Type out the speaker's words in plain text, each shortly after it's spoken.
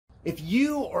If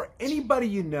you or anybody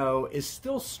you know is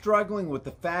still struggling with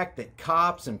the fact that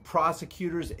cops and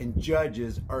prosecutors and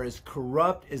judges are as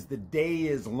corrupt as the day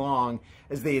is long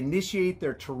as they initiate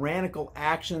their tyrannical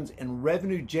actions and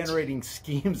revenue-generating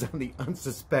schemes on the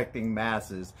unsuspecting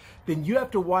masses, then you have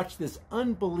to watch this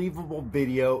unbelievable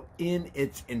video in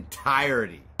its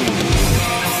entirety.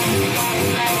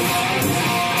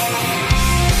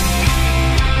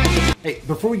 Hey,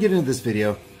 before we get into this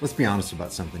video, let's be honest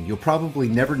about something. You'll probably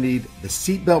never need the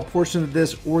seatbelt portion of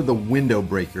this or the window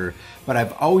breaker, but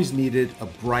I've always needed a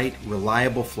bright,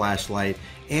 reliable flashlight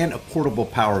and a portable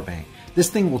power bank.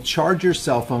 This thing will charge your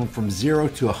cell phone from 0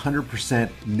 to 100%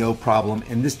 no problem,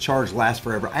 and this charge lasts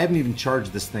forever. I haven't even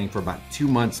charged this thing for about 2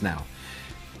 months now.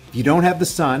 If you don't have the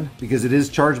sun, because it is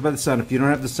charged by the sun, if you don't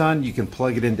have the sun, you can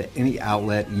plug it into any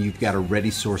outlet and you've got a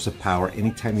ready source of power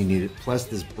anytime you need it. Plus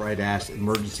this bright ass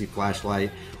emergency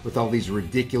flashlight with all these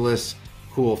ridiculous,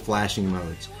 cool flashing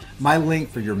modes. My link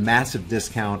for your massive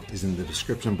discount is in the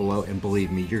description below, and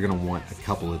believe me, you're gonna want a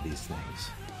couple of these things.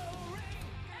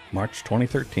 March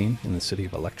 2013 in the city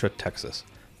of Electra, Texas.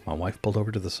 My wife pulled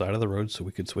over to the side of the road so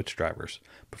we could switch drivers.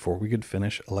 Before we could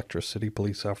finish, Electra City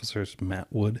police officers Matt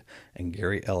Wood and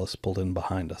Gary Ellis pulled in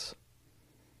behind us.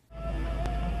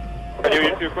 Can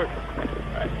you too quick?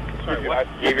 Right. Sorry, what?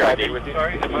 You have your ID with you?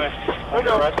 Sorry, am I? Oh,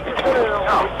 no.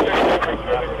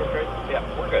 Yeah,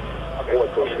 we're good. Okay,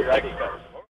 your ID card.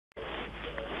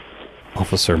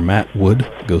 Officer Matt Wood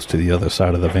goes to the other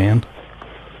side of the van.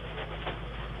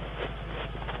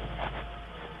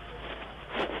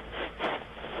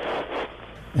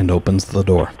 And opens the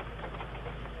door.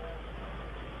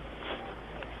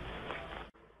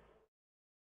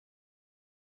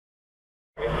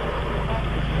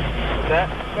 That?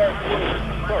 Sir,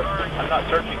 I'm not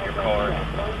searching your car.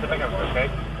 Step back up, okay?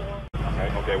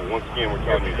 Okay, well, once again, we're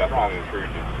telling you that's not an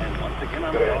intrusion. And once again,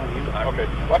 I'm telling you. Okay,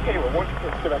 well, okay, well, why don't you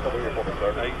step back over here for me,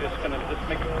 sir? Are you just going to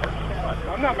make it worse?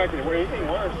 I'm not making it anything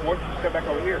worse. Why don't you step back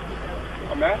over here?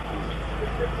 I'm asking you.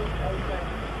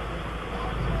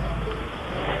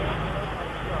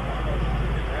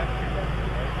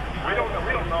 We don't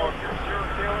know if you're a serial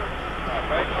killer.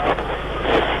 Right?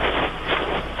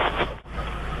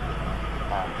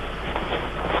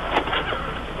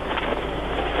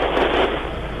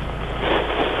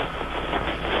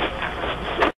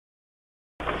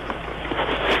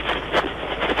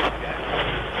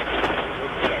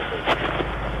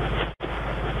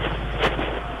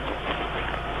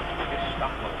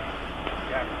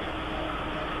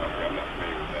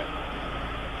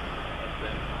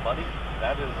 Buddy,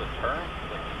 that is a term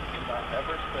that you cannot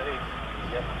ever say,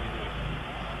 yes, you do.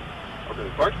 Okay,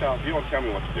 first off, you don't tell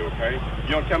me what to do, okay? You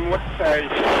don't tell me what to say,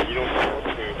 you don't tell me what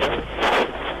to do.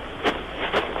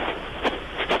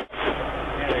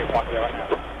 You're walking right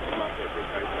now. I'm not there for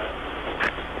okay?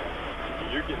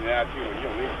 You're getting an attitude when you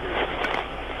don't need to.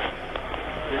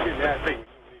 You're getting an attitude when you don't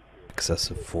need to.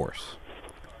 Excessive force.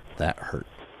 That hurt.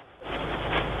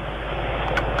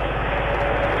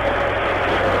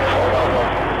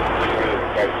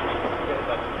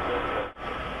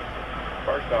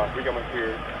 First off, we come up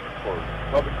here for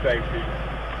public safety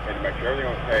and to make sure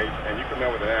everything on the page, and you come in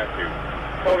with an attitude.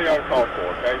 Totally uncalled for,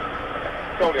 okay?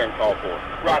 Totally uncalled for.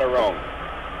 Right or wrong?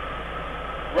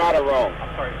 Right or wrong?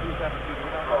 I'm sorry, who's attitude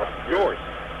with that? Yours.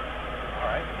 All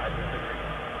right, I disagree.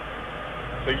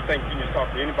 So you think you can just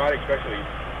talk to anybody, especially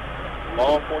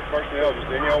law enforcement personnel, just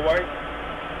any old way?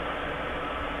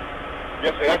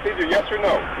 Yes, that's either yes or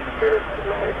no. Okay.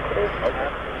 Okay.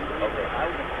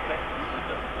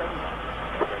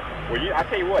 Well, I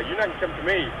tell you what, you're not going to come to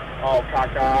me all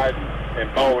cockeyed and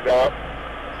bowled up.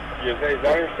 Is that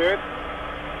understood?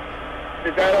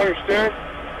 Is that understood?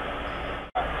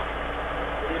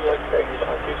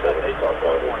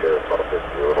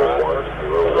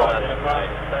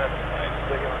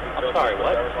 I'm sorry,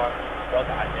 what? Well,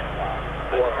 I identify.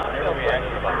 Whenever we asked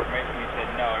you about information, you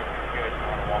said no, you guys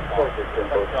want to walk off.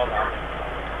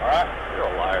 All right? You're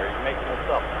a liar. You're making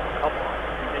this up. Come on.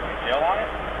 You think you jail on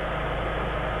it?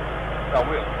 I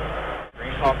will.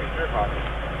 Green coffee, your coffee.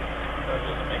 You're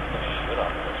just making this shit up.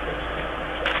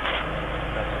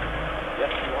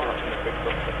 Yes, you are.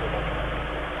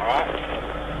 All right.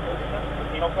 The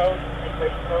penal code, your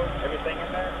safety code, everything in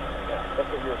there? Yeah. That's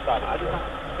what you were cited. I did not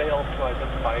fail to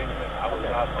identify anything. I was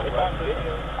not arrested.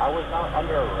 I was not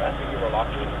under arrest. You were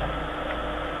locked in.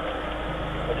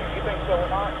 Whether you think so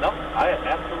or not? No, I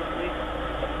absolutely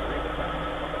agree with that.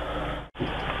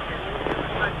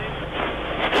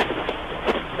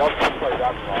 Don't play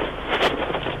that wrong.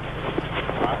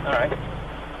 All right.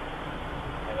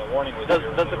 And the warning was. Does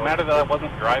it matter that I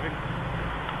wasn't driving?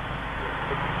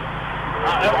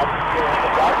 I'm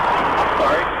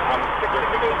sorry. I'm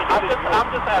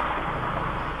I'm just asking.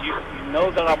 You know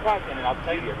that I'm watching, and I'll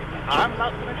tell you everything. I'm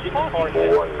not going to keep the car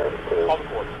there. Call the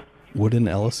court. Wood and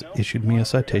Ellis issued me a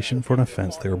citation for an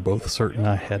offense they were both certain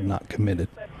I had not committed.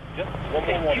 Just one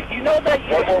more warning. You know that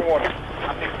you... One more warning.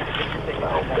 I'm going to get your ticket.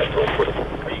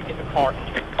 Or you get in the car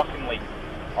and you fucking leave.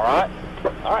 All right?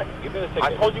 All right. Give me the ticket.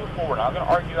 I told you before, and I'm going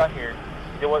to argue out here.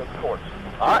 Deal with it in courts.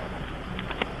 All right?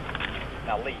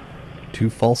 Now leave. 2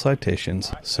 false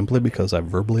citations simply because I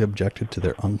verbally objected to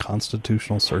their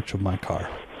unconstitutional search of my car.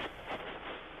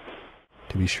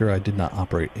 To be sure I did not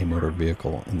operate a motor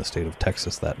vehicle in the state of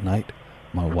Texas that night,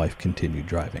 my wife continued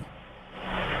driving.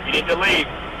 You need to leave.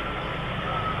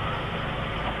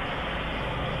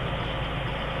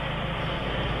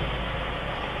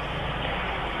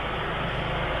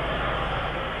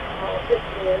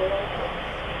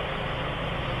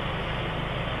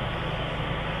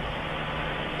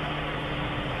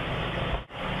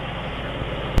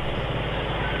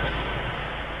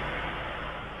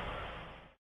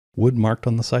 Wood marked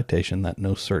on the citation that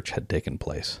no search had taken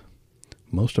place.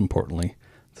 Most importantly,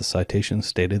 the citation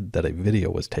stated that a video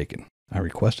was taken. I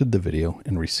requested the video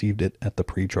and received it at the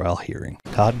pretrial hearing.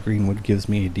 Todd Greenwood gives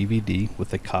me a DVD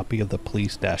with a copy of the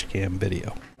police dashcam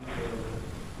video.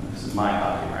 This is my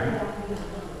copy,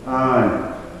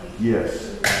 right?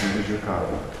 Yes. Here's your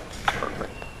copy.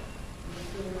 Perfect.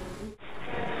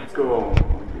 Let's go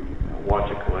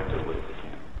watch it collectively if we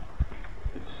can.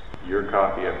 It's your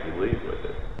copy after you leave with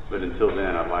it. But until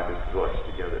then, I'd like us to watch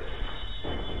it together.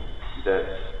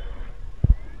 That's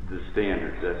the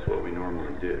standard. That's what we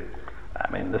normally do.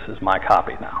 I mean, this is my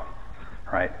copy now,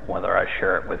 right? Whether I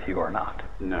share it with you or not.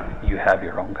 No. You have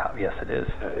your own copy. Yes, it is.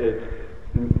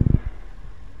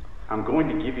 I'm going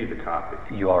to give you the copy.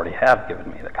 You already have given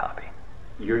me the copy.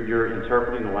 You're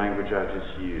interpreting the language I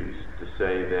just used to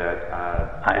say that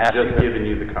I've just given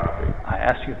you the copy. I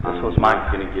asked you if this was I'm my...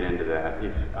 not going to get into that.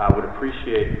 I would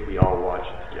appreciate if we all watch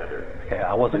it together. Okay,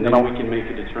 I wasn't going to... going to... we can make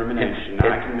a determination.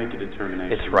 I can make a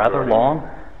determination. It's rather long,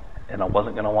 and I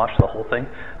wasn't going to watch the whole thing.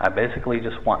 I basically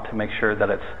just want to make sure that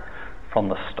it's from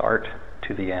the start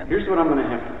to the end. Here's what I'm going to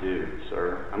have to do,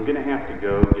 sir. I'm going to have to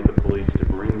go get the police to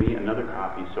bring me another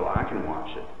copy so I can watch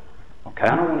it. Okay.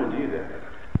 I don't want to do that.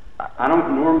 I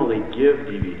don't normally give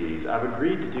DVDs. I've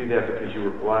agreed to do that because you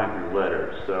reply in your letter.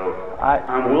 So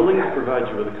I'm willing to provide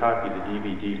you with a copy of the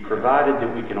DVD, provided that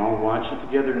we can all watch it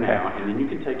together now, and then you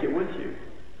can take it with you.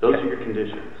 Those are your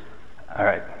conditions. All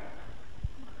right.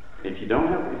 If you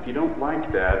don't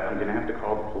like that, I'm going to have to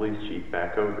call the police chief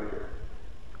back over here.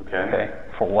 Okay? Okay.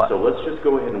 For what? So let's just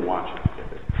go ahead and watch it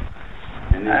together.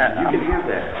 And then you can have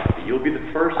that copy. You'll be the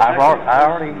first.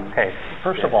 Okay.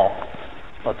 First of all,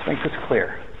 let's make this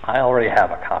clear. I already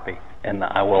have a copy, and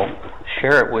I will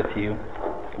share it with you.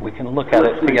 We can look at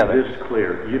it together. Let's make this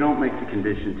clear. You don't make the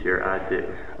conditions here. I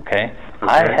do. Okay.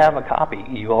 I have a copy.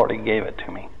 You already gave it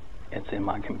to me. It's in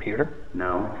my computer.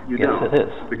 No, you don't. Yes, it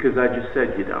is. Because I just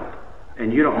said you don't.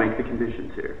 And you don't make the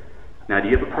conditions here. Now, do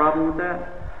you have a problem with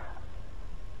that?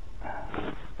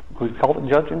 Would you call the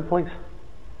judge in, please?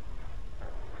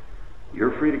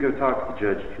 You're free to go talk to the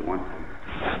judge if you want to.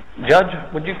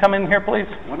 Judge, would you come in here, please?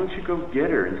 Why don't you go get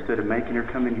her instead of making her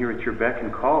come in here at your beck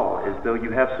and call as though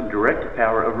you have some directive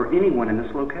power over anyone in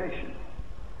this location?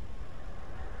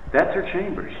 That's her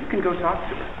chambers. You can go talk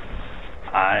to her.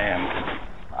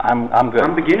 I'm good.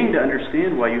 I'm beginning to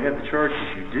understand why you have the charges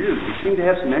you do. You seem to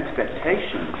have some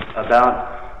expectations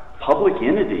about public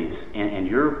entities and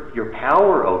your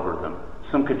power over them,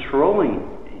 some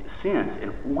controlling sense.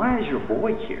 And why is your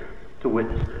boy here to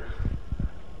witness this?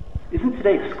 Isn't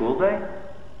today a school day?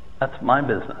 That's my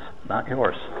business, not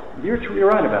yours. You're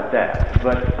right about that,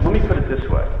 but let me put it this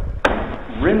way.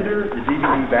 Render the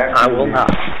DVD back to I will not.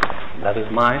 That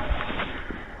is mine.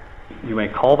 You may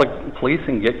call the police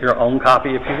and get your own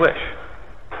copy if you wish.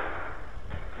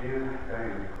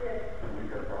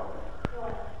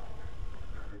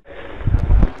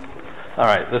 All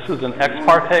right, this is an ex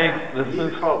parte.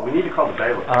 We need to call the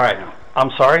bailiff. All right. I'm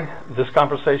sorry, this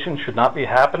conversation should not be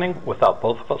happening without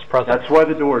both of us present. That's why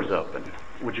the door's open.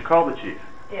 Would you call the chief?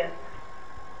 Yes.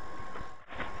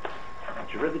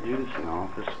 Would you rather do this in the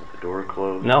office with the door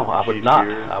closed? No, I would not.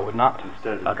 I would not.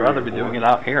 I'd rather be doing it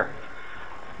out here.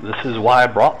 This is why I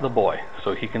brought the boy,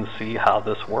 so he can see how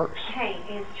this works. Hey,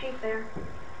 is Chief there?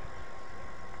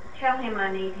 Tell him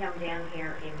I need him down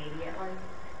here immediately,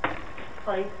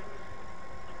 please.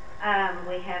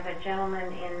 We have a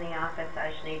gentleman in the office.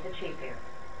 I just need the chief here.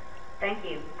 Thank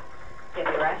you. He'll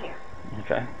be right here.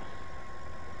 Okay.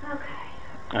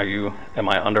 Okay. Am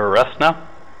I under arrest now?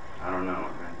 I don't know.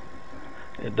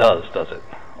 It does it?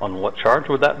 On what charge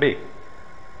would that be?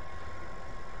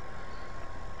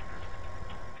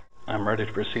 I'm ready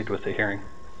to proceed with the hearing,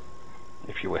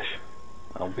 if you wish.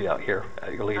 I'll be out here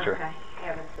at your leisure. Okay,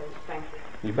 have a seat, thank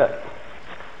you. You bet.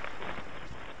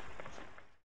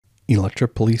 Electra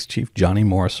Police Chief Johnny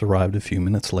Morris arrived a few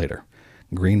minutes later.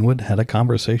 Greenwood had a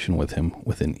conversation with him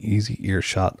within easy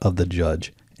earshot of the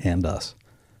judge and us.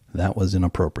 That was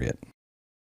inappropriate.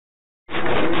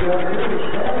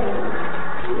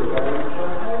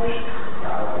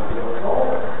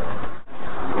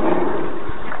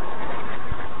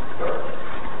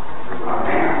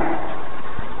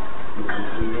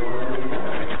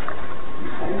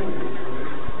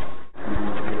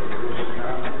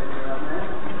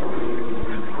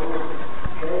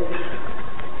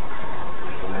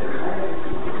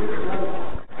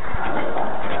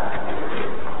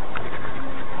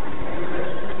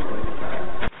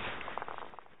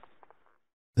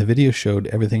 The video showed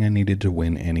everything I needed to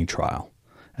win any trial.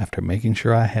 After making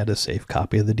sure I had a safe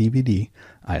copy of the DVD,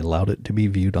 I allowed it to be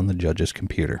viewed on the judge's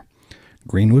computer.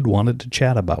 Greenwood wanted to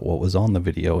chat about what was on the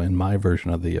video in my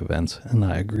version of the events, and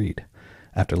I agreed.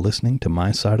 After listening to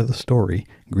my side of the story,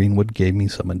 Greenwood gave me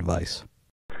some advice.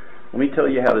 Let me tell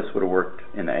you how this would have worked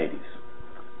in the 80s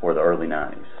or the early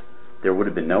 90s. There would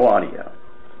have been no audio.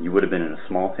 You would have been in a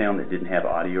small town that didn't have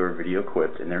audio or video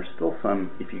equipped, and there's still some,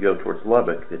 if you go towards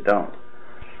Lubbock, that don't.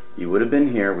 You would have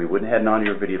been here, we wouldn't have had an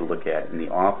audio or video to look at, and the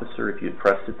officer, if you had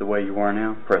pressed it the way you are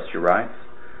now, pressed your rights,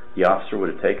 the officer would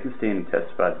have taken the stand and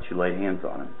testified that you laid hands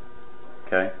on him.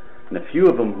 Okay? And a few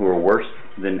of them who are worse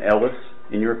than Ellis,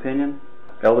 in your opinion,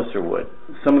 Ellis or Wood.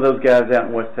 Some of those guys out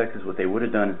in West Texas, what they would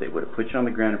have done is they would have put you on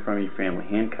the ground in front of your family,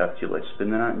 handcuffed you, let you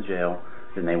spend the night in jail,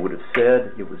 then they would have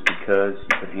said it was because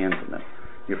you put hands on them.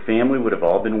 Your family would have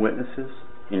all been witnesses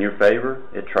in your favor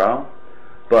at trial,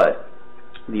 but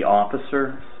the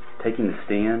officer taking the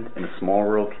stand in a small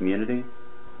rural community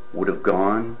would have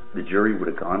gone, the jury would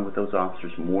have gone with those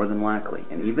officers more than likely.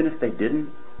 And even if they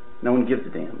didn't, no one gives a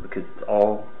damn, because it's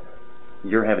all,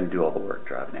 you're having to do all the work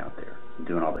driving out there and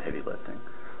doing all the heavy lifting.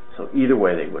 So either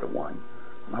way they would have won.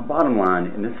 My bottom line,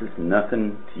 and this is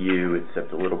nothing to you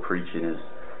except a little preaching, is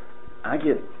I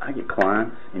get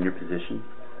clients in your position,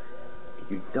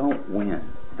 you don't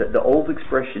win. The old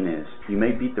expression is, you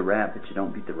may beat the rat, but you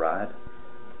don't beat the ride.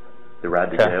 The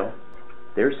ride to jail.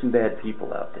 There's some bad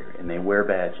people out there, and they wear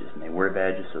badges,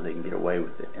 so they can get away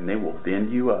with it, and they will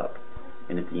bend you up.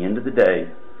 And at the end of the day,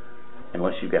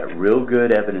 unless you've got real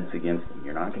good evidence against them,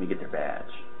 you're not going to get their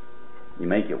badge. You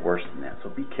may get worse than that, so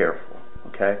be careful,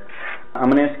 okay?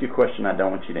 I'm going to ask you a question I don't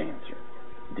want you to answer.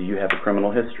 Do you have a criminal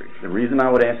history? The reason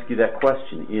I would ask you that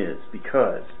question is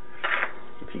because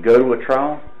if you go to a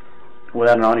trial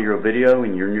without an audio or video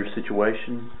and you're in your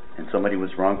situation and somebody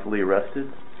was wrongfully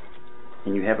arrested,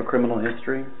 and you have a criminal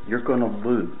history, you're going to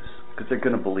lose, because they're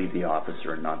going to believe the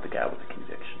officer and not the guy with the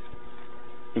conviction.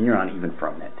 And you're not even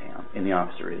from that town, and the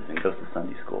officer is, and goes to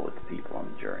Sunday school with the people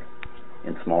on the jury.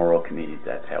 In small rural communities,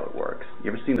 that's how it works.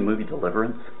 You ever seen the movie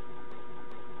Deliverance?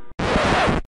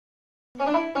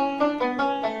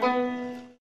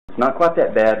 It's not quite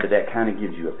that bad, but that kind of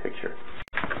gives you a picture.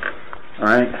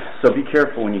 Alright, so be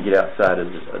careful when you get outside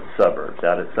of the suburbs,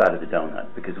 outside of the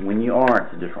donut, because when you are,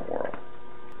 it's a different world.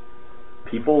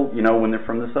 People, you know, when they're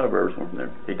from the suburbs,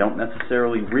 they don't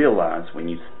necessarily realize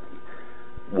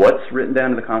what's written down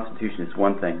in the Constitution is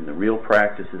one thing, and the real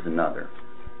practice is another.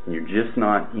 And you're just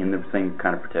not in the same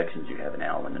kind of protections you have in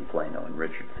Allen and Plano and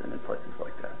Richardson and places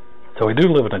like that. So we do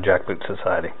live in a jackboot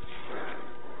society.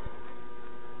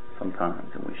 Sometimes,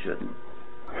 and we shouldn't.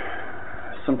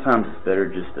 Sometimes it's better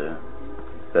just to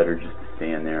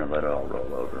stand there and let it all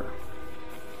roll over.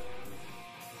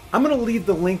 I'm going to leave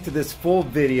the link to this full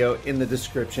video in the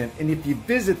description, and if you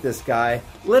visit this guy,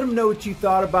 let him know what you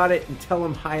thought about it and tell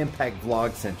him High Impact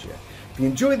Vlog sent you. If you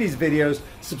enjoy these videos,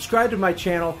 subscribe to my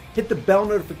channel, hit the bell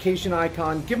notification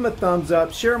icon, give them a thumbs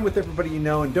up, share them with everybody you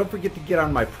know, and don't forget to get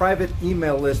on my private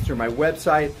email list through my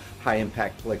website,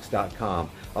 highimpactflix.com.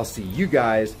 I'll see you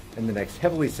guys in the next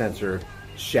heavily censored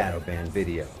shadow ban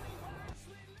video.